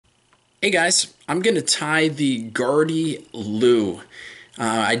Hey guys, I'm going to tie the Gardy lure.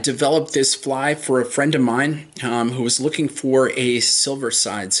 I developed this fly for a friend of mine who was looking for a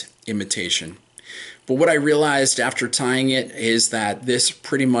silversides imitation. But what I realized after tying it is that this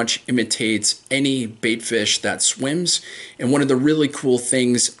pretty much imitates any baitfish that swims. And one of the really cool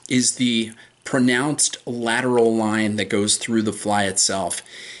things is the pronounced lateral line that goes through the fly itself.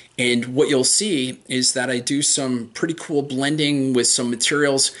 And what you'll see is that I do some pretty cool blending with some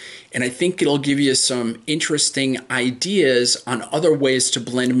materials, and I think it'll give you some interesting ideas on other ways to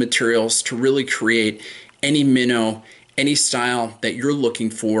blend materials to really create any minnow, any style that you're looking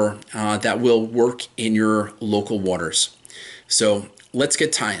for that will work in your local waters. So let's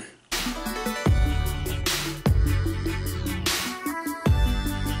get tying.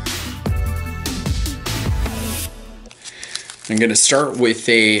 I'm going to start with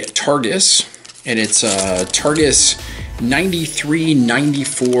a Targus, and it's a Targus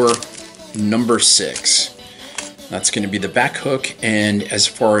 9394 number 6. That's going to be the back hook, and as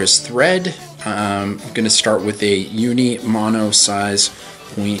far as thread, I'm going to start with a uni mono size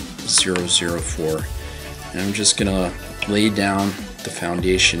 0.004. And I'm just going to lay down the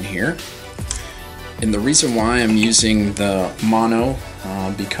foundation here. And the reason why I'm using the mono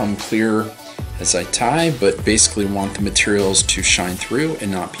become clear as I tie, but basically want the materials to shine through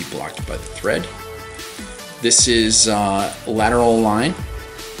and not be blocked by the thread. This is lateral line.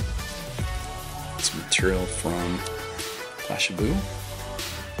 It's material from Flashaboo.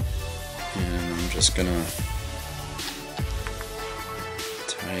 And I'm just gonna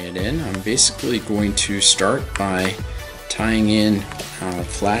tie it in. I'm basically going to start by tying in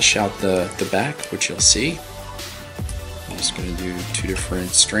flash out the back, which you'll see. I'm just gonna do 2 different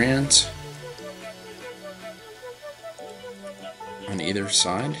strands on either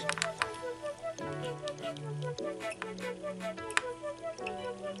side.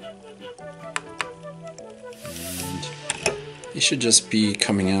 And they should just be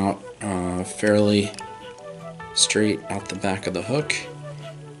coming out fairly straight out the back of the hook,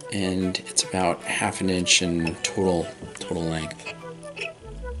 and it's about 1/2 inch in total length.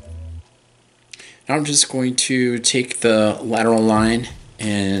 Now I'm just going to take the lateral line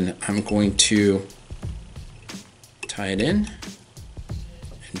and I'm going to tie it in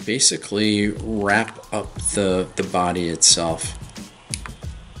and basically wrap up the body itself.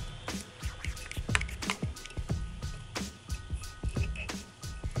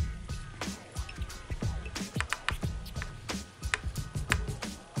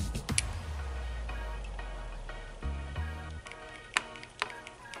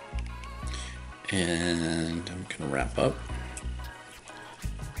 And I'm gonna wrap up.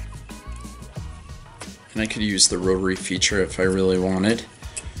 And I could use the rotary feature if I really wanted.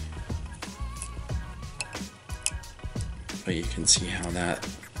 But you can see how that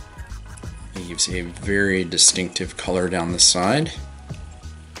leaves a very distinctive color down the side.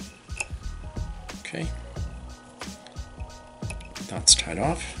 Okay. That's tied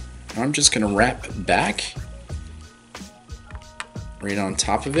off. Now I'm just gonna wrap back right on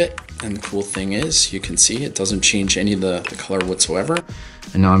top of it. And the cool thing is, you can see it doesn't change any of the color whatsoever.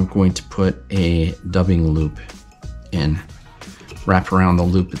 And now I'm going to put a dubbing loop in. Wrap around the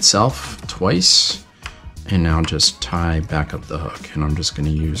loop itself twice, and now just tie back up the hook. And I'm just going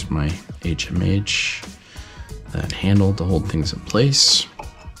to use my HMH, that handle, to hold things in place.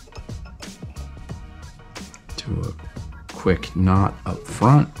 Do a quick knot up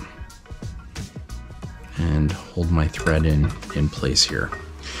front, and hold my thread in place here.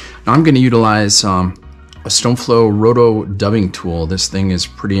 Now I'm going to utilize a Stoneflow Roto dubbing tool. This thing is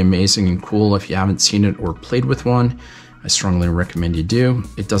pretty amazing and cool. If you haven't seen it or played with one, I strongly recommend you do.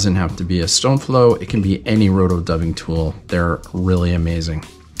 It doesn't have to be a Stoneflow. It can be any roto dubbing tool. They're really amazing.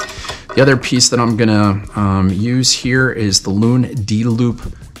 The other piece that I'm going to use here is the Loon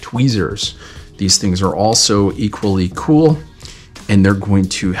D-Loop tweezers. These things are also equally cool, and they're going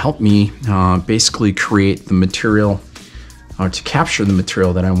to help me basically create the material, to capture the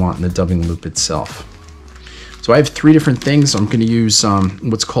material that I want in the dubbing loop itself. So I have 3 different things. I'm going to use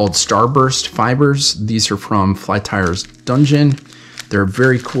what's called Starburst fibers. These are from Fly Tier's Dungeon. They're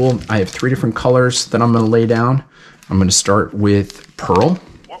very cool. I have 3 different colors that I'm going to lay down. I'm going to start with Pearl.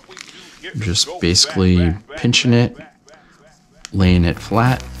 Just basically pinching it, laying it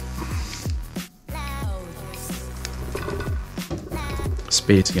flat.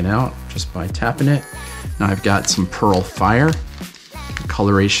 Spacing it out just by tapping it. Now I've got some Pearl Fire. The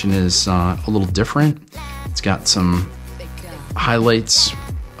coloration is a little different. It's got some highlights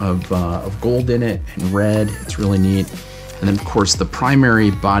of gold in it and red. It's really neat. And then of course the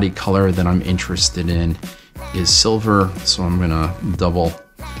primary body color that I'm interested in is silver. So I'm gonna double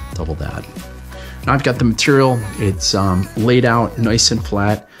double that. Now I've got the material, it's laid out nice and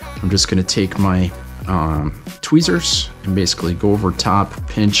flat. I'm just gonna take my tweezers and basically go over top,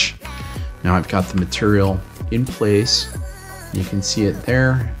 pinch. Now I've got the material in place. You can see it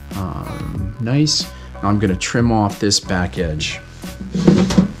there, nice. Now I'm gonna trim off this back edge.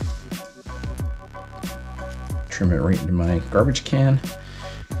 Trim it right into my garbage can.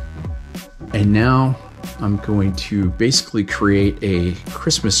 And now I'm going to basically create a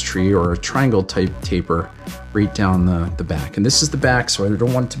Christmas tree or a triangle type taper right down the back. And this is the back, so I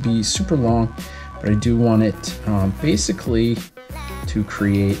don't want it to be super long, but I do want it basically to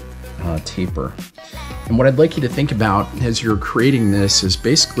create a taper. And what I'd like you to think about as you're creating this is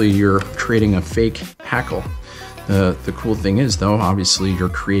basically you're creating a fake hackle. The cool thing is though, obviously you're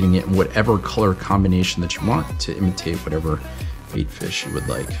creating it in whatever color combination that you want to imitate whatever baitfish you would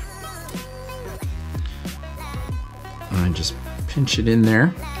like. I just pinch it in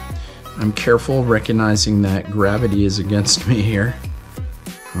there. I'm careful, recognizing that gravity is against me here.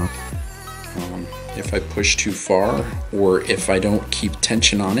 If I push too far or if I don't keep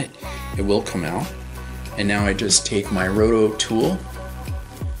tension on it, it will come out. And now I just take my roto tool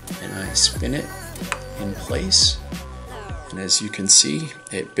and I spin it in place. And as you can see,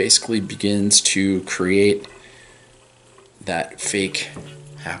 it basically begins to create that fake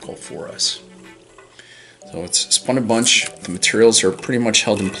hackle for us. So it's spun a bunch. The materials are pretty much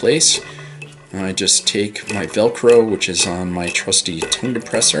held in place. And I just take my Velcro, which is on my trusty tongue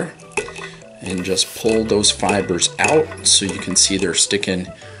depressor, and just pull those fibers out so you can see they're sticking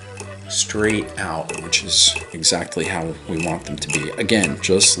straight out, which is exactly how we want them to be. Again,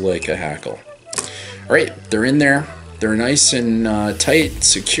 just like a hackle. All right, they're in there. They're nice and tight,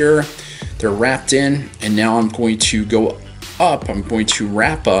 secure. They're wrapped in, and now I'm going to go up. I'm going to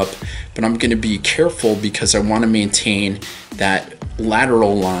wrap up, but I'm going to be careful because I want to maintain that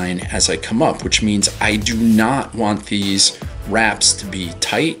lateral line as I come up, which means I do not want these wraps to be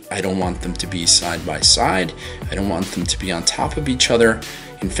tight. I don't want them to be side by side. I don't want them to be on top of each other.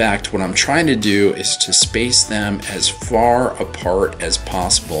 In fact, what I'm trying to do is to space them as far apart as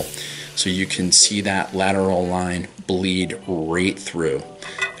possible so you can see that lateral line bleed right through,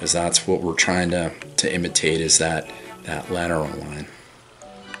 because that's what we're trying to imitate, is that lateral line.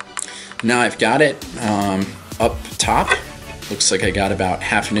 Now I've got it up top. Looks like I got about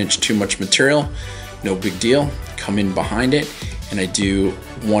 1/2 inch too much material. No big deal. Come in behind it and I do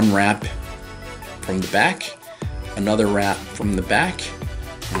one wrap from the back, another wrap from the back.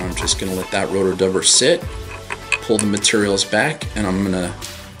 And I'm just gonna let that rotodubber sit, pull the materials back, and I'm gonna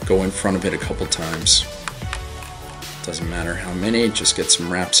go in front of it a couple times. Doesn't matter how many, just get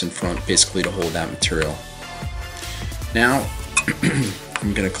some wraps in front basically to hold that material. Now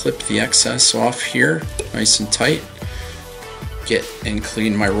I'm gonna clip the excess off here nice and tight. Get and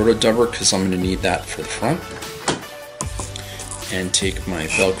clean my rotodubber because I'm gonna need that for the front. And take my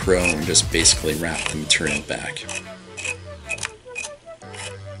Velcro and just basically wrap the material back.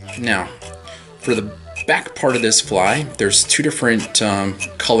 Now, for the back part of this fly, there's two different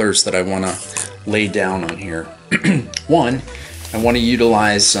colors that I want to lay down on here. One, I want to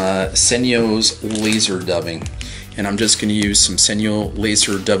utilize Senyo's laser dubbing, and I'm just going to use some Senyo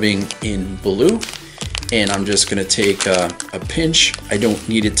laser dubbing in blue, and I'm just going to take a pinch. I don't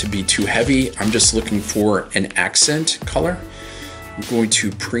need it to be too heavy. I'm just looking for an accent color. I'm going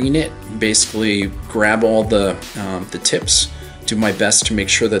to preen it, basically grab all the tips, do my best to make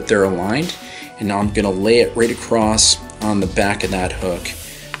sure that they're aligned, and now I'm going to lay it right across on the back of that hook,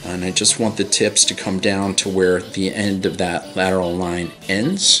 and I just want the tips to come down to where the end of that lateral line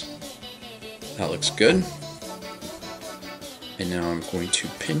ends. That looks good. And now I'm going to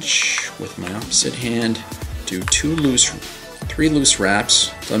pinch with my opposite hand, do 3 loose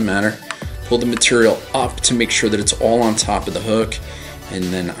wraps, doesn't matter, pull the material up to make sure that it's all on top of the hook, and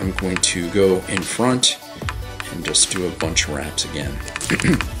then I'm going to go in front and just do a bunch of wraps again.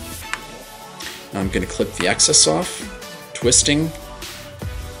 Now I'm going to clip the excess off, twisting,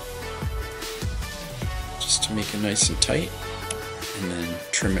 just to make it nice and tight, and then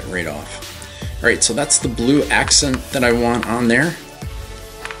trim it right off. Alright, so that's the blue accent that I want on there.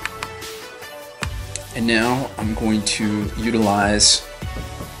 And now I'm going to utilize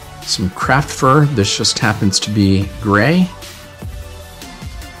some craft fur. This just happens to be gray.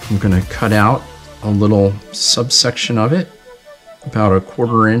 I'm going to cut out a little subsection of it, about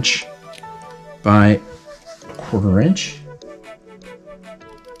 1/4 inch by 1/4 inch.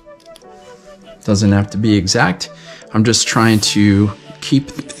 Doesn't have to be exact. I'm just trying to keep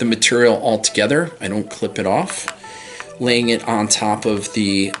the material all together. I don't clip it off. Laying it on top of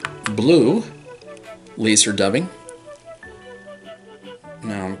the blue laser dubbing.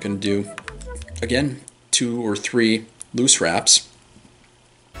 Now I'm going to do, again, 2 or 3 loose wraps.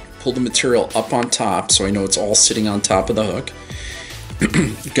 Pull the material up on top so I know it's all sitting on top of the hook.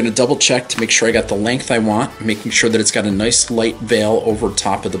 I'm going to double check to make sure I got the length I want, making sure that it's got a nice light veil over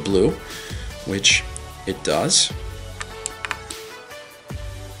top of the blue, which it does.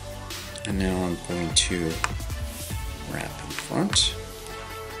 And now I'm going to wrap in front.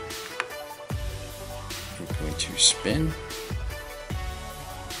 I'm going to spin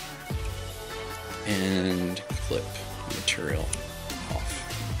and clip the material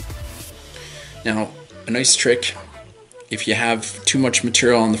off. Now, a nice trick, if you have too much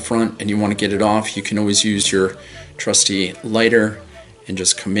material on the front and you want to get it off, you can always use your trusty lighter and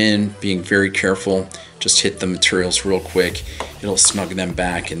just come in, being very careful, just hit the materials real quick. It'll snug them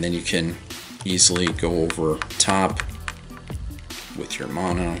back, and then you can easily go over top with your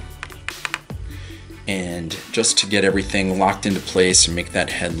mono. And just to get everything locked into place and make that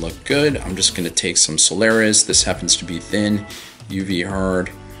head look good, I'm just going to take some Solaris. This happens to be thin, UV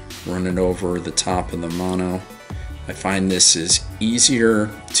hard, run it over the top of the mono. I find this is easier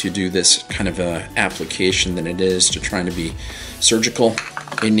to do this kind of a application than it is to trying to be surgical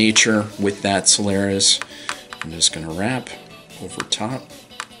in nature with that Solaris. I'm just going to wrap over top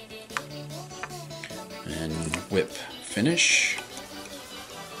and whip finish.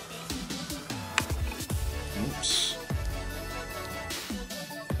 Oops.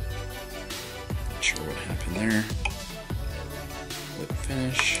 Not sure what happened there. Whip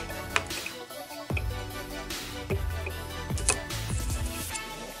finish.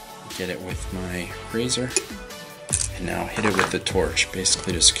 Get it with my razor, and now hit it with the torch,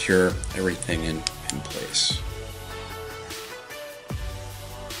 basically to secure everything in place.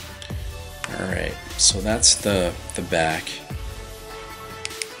 Alright, so that's the back.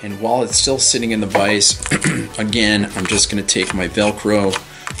 And while it's still sitting in the vise, again, I'm just going to take my Velcro,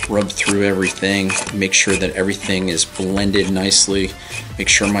 rub through everything, make sure that everything is blended nicely, make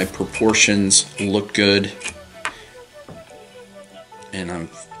sure my proportions look good. And I'm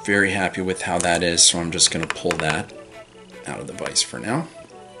very happy with how that is, so I'm just going to pull that out of the vise for now.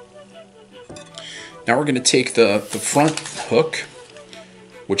 Now we're going to take the front hook,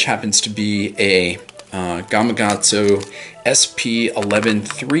 which happens to be a Gamakatsu SP11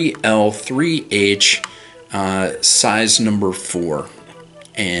 3L3H size number 4,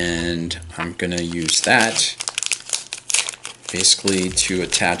 and I'm going to use that basically to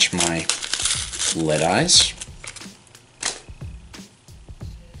attach my lead eyes.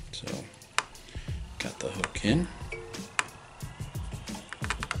 Got the hook in.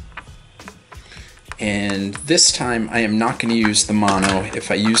 And this time I am not going to use the mono. If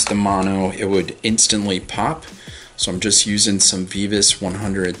I use the mono, it would instantly pop. So I'm just using some Vivus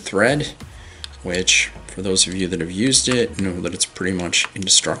 100 thread, which for those of you that have used it know that it's pretty much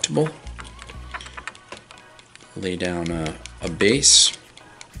indestructible. Lay down a base.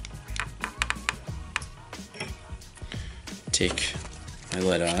 Take my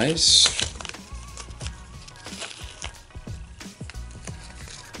lead eyes.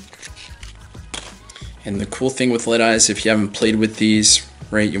 And the cool thing with lead eyes, if you haven't played with these,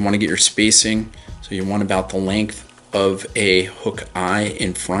 right, you want to get your spacing, so you want about the length of a hook eye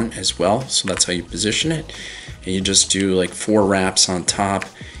in front as well, so that's how you position it. And you just do like 4 wraps on top.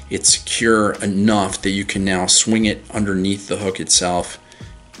 It's secure enough that you can now swing it underneath the hook itself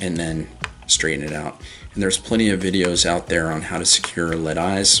and then straighten it out. And there's plenty of videos out there on how to secure lead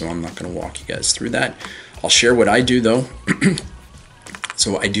eyes, so I'm not going to walk you guys through that. I'll share what I do though.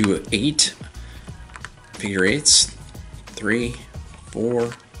 So I do 8 figure 8s, 3,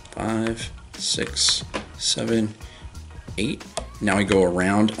 4, 5, 6, 7, 8. Now I go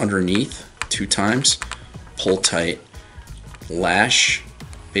around underneath 2 times, pull tight, lash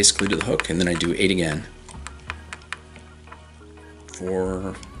basically to the hook, and then I do 8 again.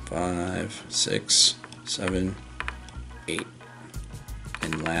 4, 5, 6, 7, 8,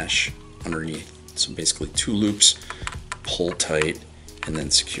 and lash underneath. So basically 2 loops, pull tight, and then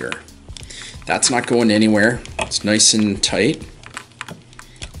secure. That's not going anywhere. It's nice and tight.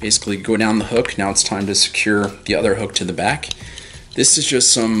 Basically go down the hook. Now it's time to secure the other hook to the back. This is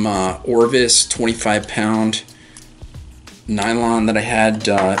just some Orvis 25-pound nylon that I had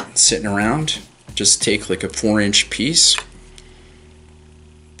sitting around. Just take like a 4-inch piece,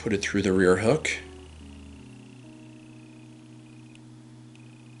 put it through the rear hook.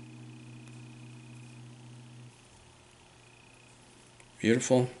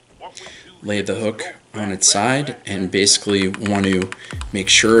 Beautiful. Lay the hook on its side and basically want to make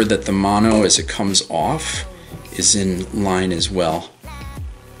sure that the mono as it comes off is in line as well.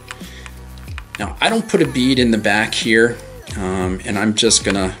 Now I don't put a bead in the back here. And I'm just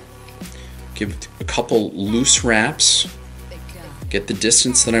gonna give a couple loose wraps, get the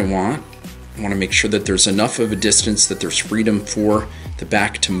distance that I want. I want to make sure that there's enough of a distance that there's freedom for the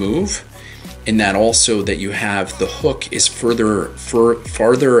back to move, and that also that you have the hook is far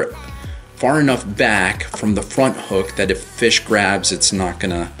enough back from the front hook that if fish grabs, it's not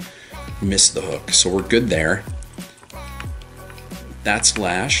gonna miss the hook. So we're good there. That's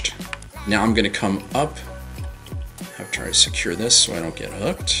lashed. Now I'm gonna come up. I'll try to secure this so I don't get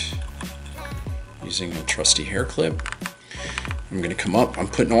hooked using a trusty hair clip. I'm gonna come up. I'm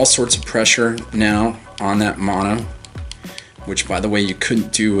putting all sorts of pressure now on that mono, which by the way you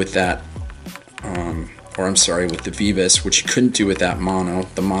couldn't do with that, or I'm sorry, with the Vivus, which you couldn't do with that mono.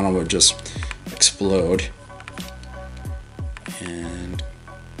 The mono would just explode. And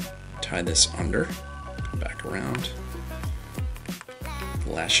tie this under, come back around,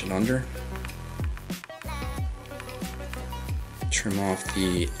 lash it under, trim off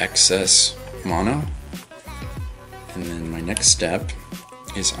the excess mono. And then my next step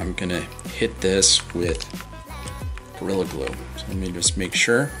is I'm gonna hit this with Gorilla Glue. So let me just make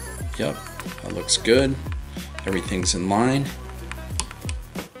sure, yep, that looks good. Everything's in line.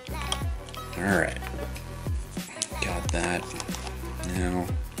 All right, got that. Now,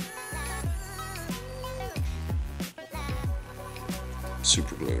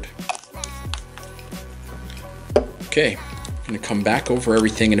 super glued. Okay. Gonna come back over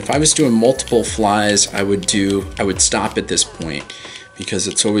everything, and if I was doing multiple flies, I would stop at this point because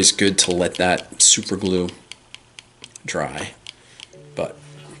it's always good to let that super glue dry. But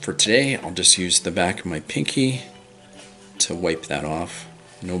for today, I'll just use the back of my pinky to wipe that off.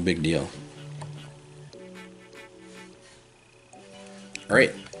 No big deal. All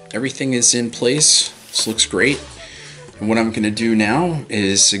right, everything is in place. This looks great. And what I'm gonna do now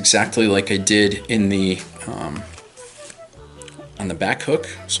is exactly like I did in the on the back hook.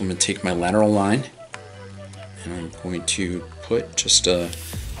 So I'm going to take my lateral line and I'm going to put just a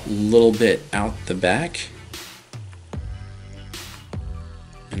little bit out the back,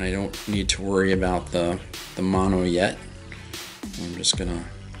 and I don't need to worry about the mono yet. I'm just going to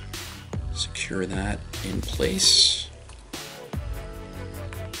secure that in place,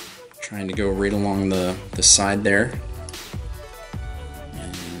 trying to go right along the side there,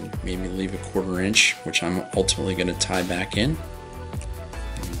 and maybe leave a 1/4 inch, which I'm ultimately going to tie back in.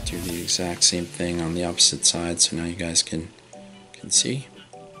 Do the exact same thing on the opposite side, so now you guys can see.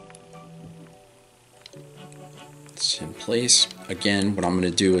 It's in place. Again, what I'm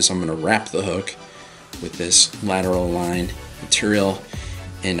going to do is I'm going to wrap the hook with this lateral line material,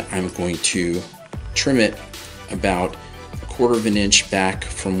 and I'm going to trim it about a 1/4 inch back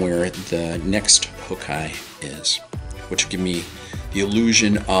from where the next hook eye is, which will give me the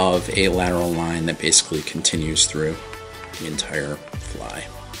illusion of a lateral line that basically continues through the entire fly.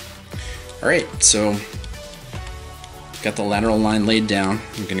 Alright, so got the lateral line laid down.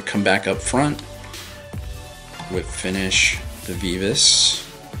 I'm going to come back up front, whip finish the Vivus.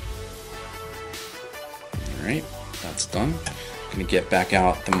 Alright, that's done. I'm going to get back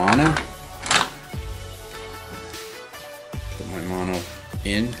out the mono. Put my mono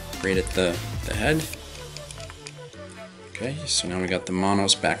in right at the head. Okay, so now we got the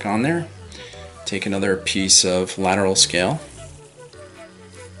monos back on there. Take another piece of lateral scale.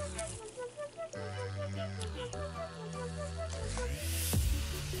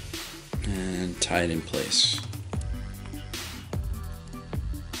 And tie it in place.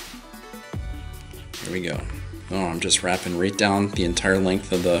 There we go. Oh, I'm just wrapping right down the entire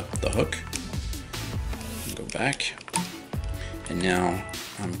length of the hook. Go back. And now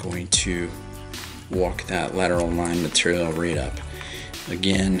I'm going to walk that lateral line material right up.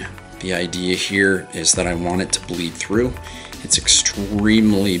 Again, the idea here is that I want it to bleed through. It's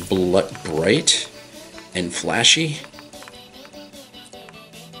extremely bright and flashy.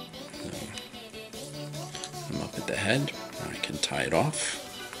 I'm up at the head. I can tie it off.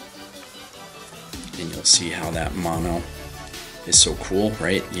 And you'll see how that mono is so cool,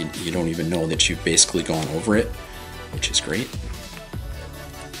 right? You don't even know that you've basically gone over it, which is great.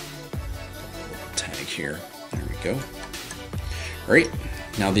 Tag here. There we go. All right,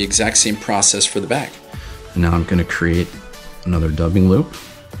 now the exact same process for the back. Now I'm going to create another dubbing loop.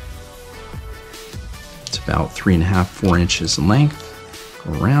 It's about 3.5, 4 inches in length.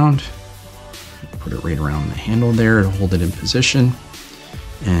 Go around, put it right around the handle there to hold it in position,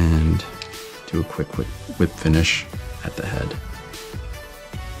 and do a quick whip finish at the head.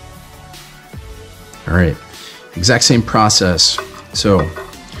 All right, exact same process. So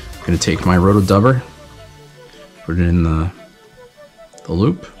I'm going to take my roto dubber, put it in the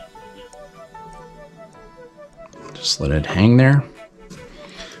loop, Just let it hang there.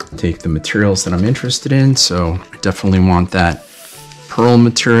 Take the materials that I'm interested in. So I definitely want that pearl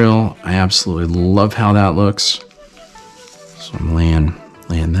material. I absolutely love how that looks. So I'm laying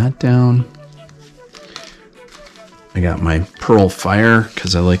that down. I got my pearl fire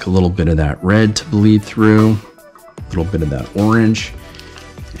because I like a little bit of that red to bleed through, a little bit of that orange,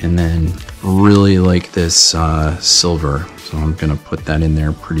 and then really like this silver. So I'm gonna put that in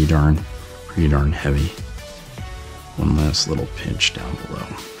there pretty darn heavy. One last little pinch down below.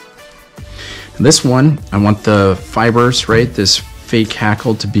 And this one, I want the fibers, right? This fake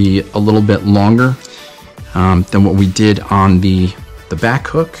hackle to be a little bit longer than what we did on the back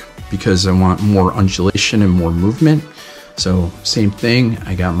hook, because I want more undulation and more movement. So same thing,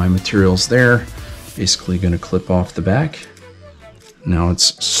 I got my materials there, basically gonna clip off the back. Now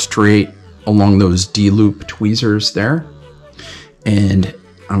it's straight along those D-loop tweezers there. And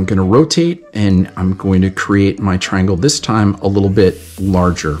I'm gonna rotate and I'm going to create my triangle this time a little bit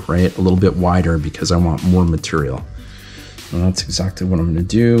larger, right? A little bit wider because I want more material. So that's exactly what I'm gonna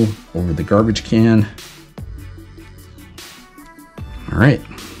do over the garbage can. All right,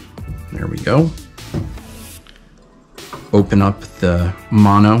 there we go. Open up the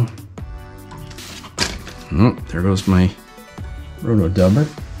mono. Oh, there goes my roto dubber.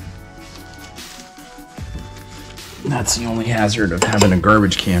 That's the only hazard of having a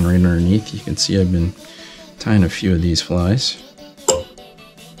garbage can right underneath. You can see I've been tying a few of these flies.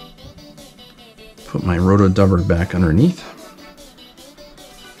 Put my roto dubber back underneath.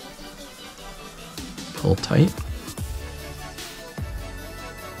 Pull tight.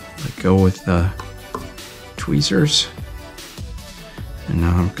 Let go with the tweezers. And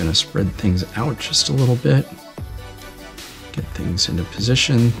now I'm going to spread things out just a little bit. Get things into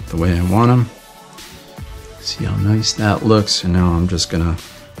position the way I want them. See how nice that looks. And now I'm just going to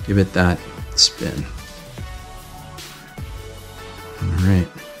give it that spin. All right.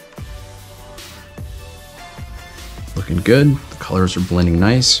 Looking good. The colors are blending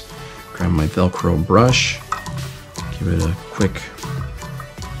nice. Grab my Velcro brush. Give it a quick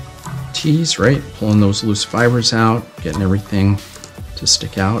tease, right? Pulling those loose fibers out, getting everything to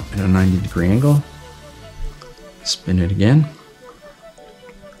stick out at a 90-degree angle. Spin it again.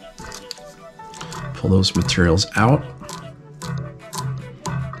 Pull those materials out.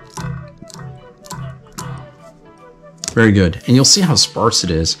 Very good. And you'll see how sparse it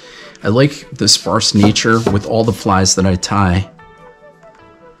is. I like the sparse nature with all the flies that I tie.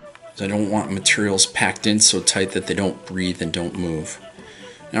 I don't want materials packed in so tight that they don't breathe and don't move.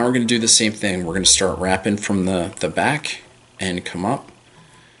 Now we're going to do the same thing. We're going to start wrapping from the back and come up,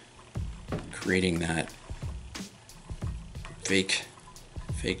 creating that fake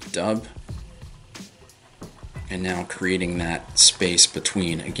dub, and now creating that space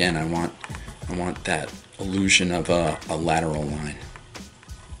between. Again, I want that illusion of a lateral line.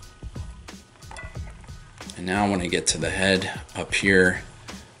 And now when I get to the head up here,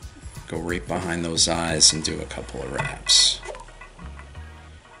 go right behind those eyes and do a couple of wraps.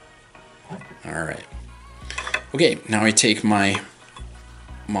 All right. Okay, now I take my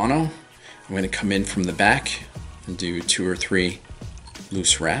mono. I'm going to come in from the back and do 2 or 3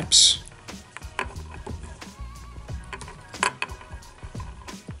 loose wraps.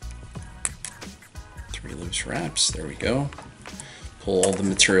 Three loose wraps. There we go. Pull all the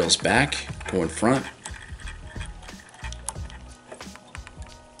materials back. Go in front.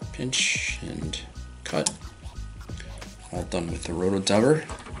 Pinch and cut. All done with the roto dubber.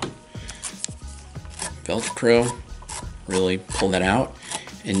 Velcro, really pull that out,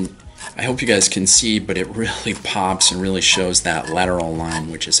 and I hope you guys can see, but it really pops and really shows that lateral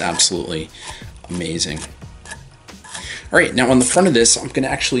line, which is absolutely amazing. All right, now on the front of this, I'm going to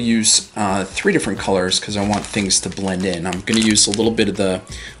actually use 3 different colors because I want things to blend in. I'm going to use a little bit of the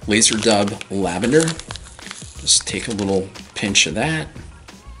Laser Dub Lavender. Just take a little pinch of that.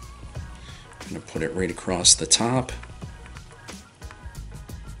 I'm going to put it right across the top.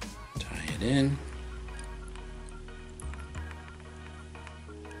 Tie it in.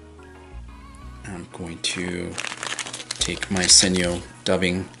 I'm going to take my Senyo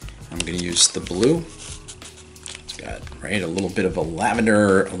dubbing. I'm going to use the blue. It's got a little bit of a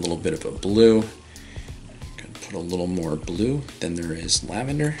lavender, a little bit of a blue. I'm going to put a little more blue than there is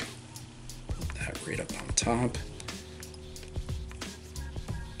lavender. Put that right up on top.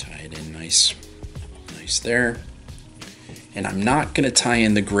 Tie it in nice there. And I'm not going to tie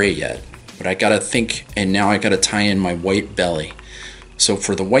in the gray yet, but I got to think, and now I got to tie in my white belly. So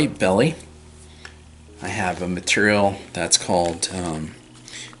for the white belly, I have a material that's called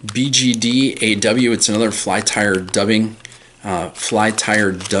BGD AW. It's another fly tire dubbing fly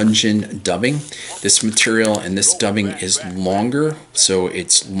tire dungeon dubbing. This material and this dubbing is longer, so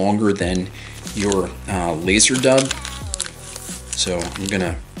it's longer than your laser dub. So I'm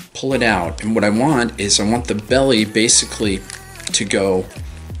gonna pull it out, and what I want is I want the belly basically to go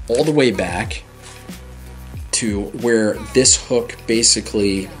all the way back to where this hook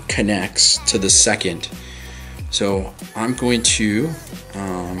basically connects to the second. So I'm going to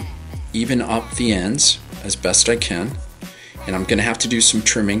even up the ends as best I can, and I'm gonna have to do some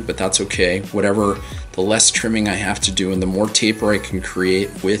trimming, but that's okay. Whatever, the less trimming I have to do and the more taper I can create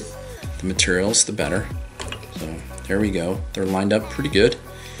with the materials, the better. So there we go, they're lined up pretty good.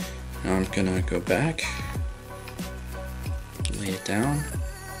 Now I'm gonna go back, lay it down,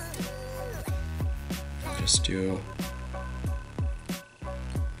 just do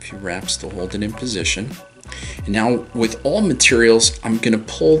a few wraps to hold it in position. And now with all materials, I'm gonna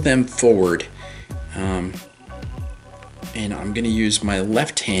pull them forward, and I'm gonna use my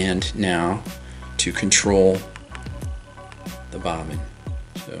left hand now to control the bobbin.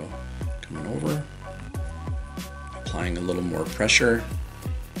 So coming over, applying a little more pressure.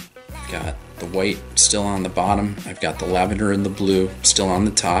 I've got the white still on the bottom. I've got the lavender and the blue still on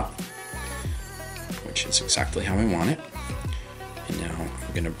the top, which is exactly how I want it. And now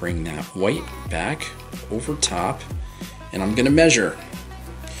I'm gonna bring that white back over top, and I'm gonna measure.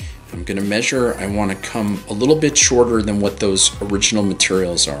 I want to come a little bit shorter than what those original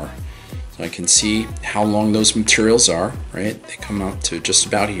materials are. So I can see how long those materials are, right? They come out to just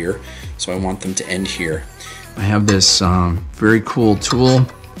about here, so I want them to end here. I have this very cool tool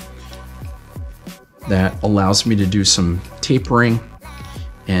that allows me to do some tapering,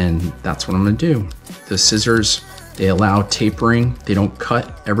 and that's what I'm gonna do. The scissors, they allow tapering. They don't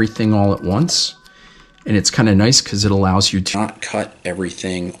cut everything all at once. And it's kind of nice because it allows you to not cut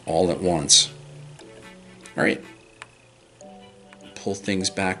everything all at once. All right, pull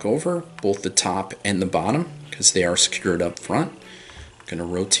things back over, both the top and the bottom, because they are secured up front. I'm gonna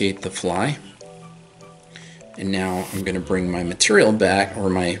rotate the fly. And now I'm gonna bring my material back, or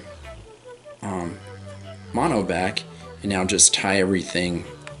my mono back, and now just tie everything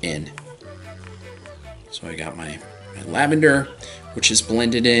in. So I got my lavender, which is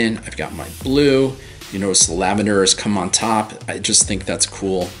blended in. I've got my blue. You notice the lavender has come on top. I just think that's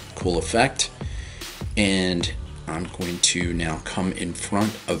cool effect. And I'm going to now come in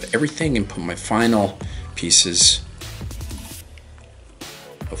front of everything and put my final pieces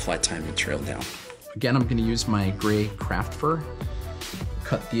of flat tie material down. Again, I'm gonna use my gray craft fur,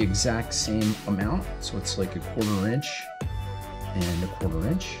 cut the exact same amount. So it's like 1/4 inch and 1/4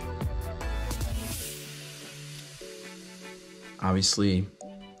 inch. Obviously,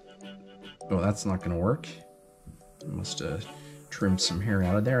 oh, that's not gonna work. I must have trimmed some hair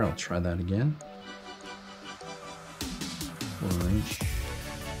out of there. I'll try that again. 1/4 inch.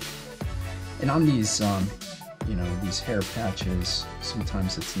 And on these, you know, these hair patches,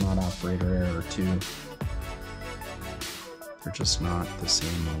 sometimes it's not operator error too. They're just not the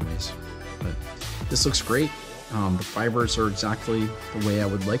same always. But this looks great. The fibers are exactly the way I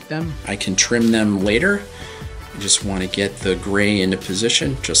would like them. I can trim them later. I just want to get the gray into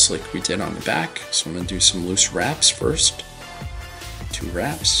position, just like we did on the back. So I'm going to do some loose wraps first. 2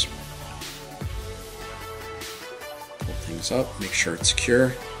 wraps. Pull things up, make sure it's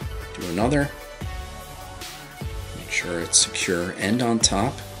secure. Do another. Make sure it's secure and on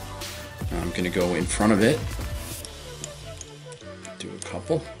top. Now I'm going to go in front of it. Do a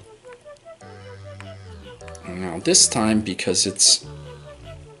couple. And now this time, because it's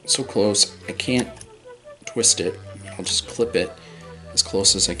so close, I can't twist it. I'll just clip it as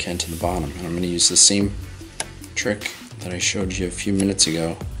close as I can to the bottom. And I'm going to use the same trick that I showed you a few minutes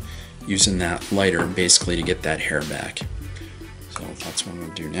ago, using that lighter basically to get that hair back. So that's what I'm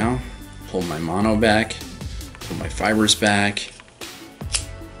going to do now. Pull my mono back, pull my fibers back,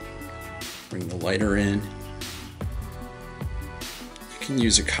 bring the lighter in. You can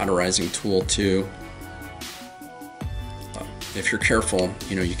use a cauterizing tool too. If you're careful,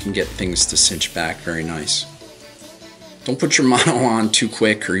 you know, you can get things to cinch back very nice. Don't put your mono on too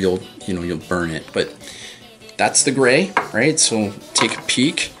quick or you'll burn it. But that's the gray, right? So take a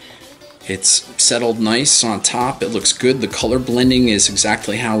peek. It's settled nice on top. It looks good. The color blending is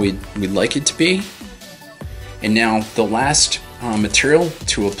exactly how we'd like it to be. And now the last material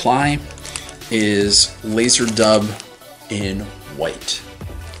to apply is laser dub in white.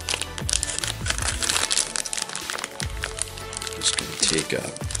 Just going to take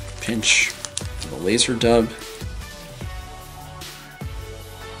a pinch of the laser dub.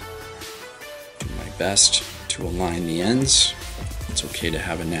 Do my best to align the ends. It's okay to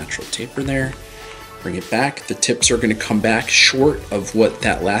have a natural taper there. Bring it back. The tips are going to come back short of what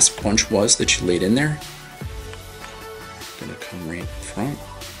that last bunch was that you laid in there. Going to come right in front.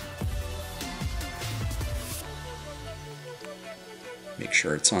 Make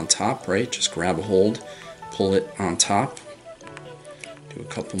sure it's on top, right? Just grab a hold, pull it on top. Do a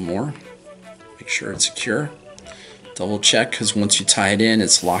couple more. Make sure it's secure. Double check, because once you tie it in,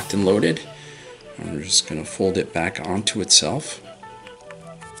 it's locked and loaded. And we're just going to fold it back onto itself.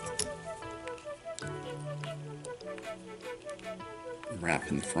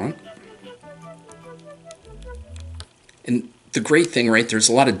 Wrap in the front. And the great thing, right, there's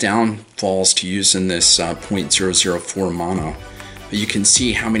a lot of downfalls to using this 0.004 mono, but you can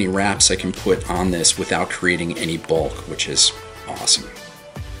see how many wraps I can put on this without creating any bulk, which is awesome.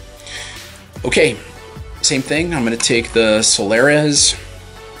 Okay, same thing. I'm going to take the Solera's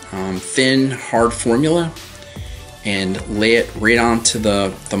thin, hard formula and lay it right onto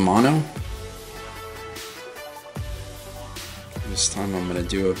the mono. This time I'm going to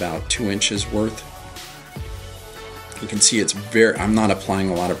do about 2 inches worth. You can see it's I'm not applying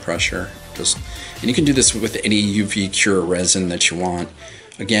a lot of pressure. And you can do this with any UV cure resin that you want.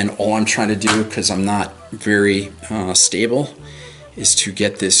 Again, all I'm trying to do, because I'm not very stable, is to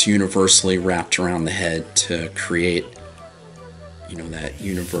get this universally wrapped around the head to create, you know, that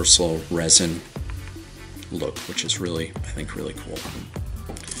universal resin look, which is really, I think, really cool.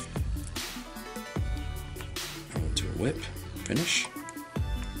 I will do a whip. Finish.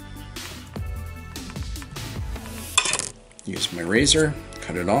 Use my razor,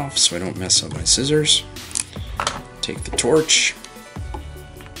 cut it off so I don't mess up my scissors. Take the torch.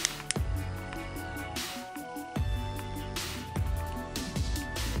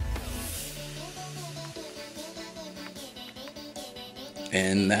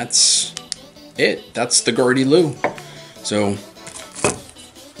 And that's it. That's the Gardy Loo. So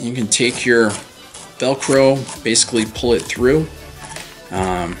you can take your Velcro, basically pull it through.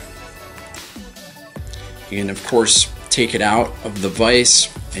 You can of course take it out of the vise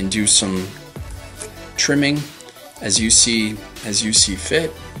and do some trimming as you see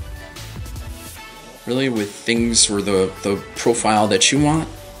fit, really, with things or the profile that you want.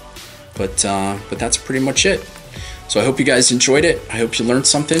 But that's pretty much it. So I hope you guys enjoyed it. I hope you learned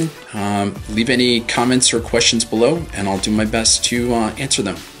something. Leave any comments or questions below and I'll do my best to answer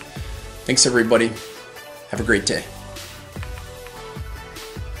them. Thanks everybody. Have a great day.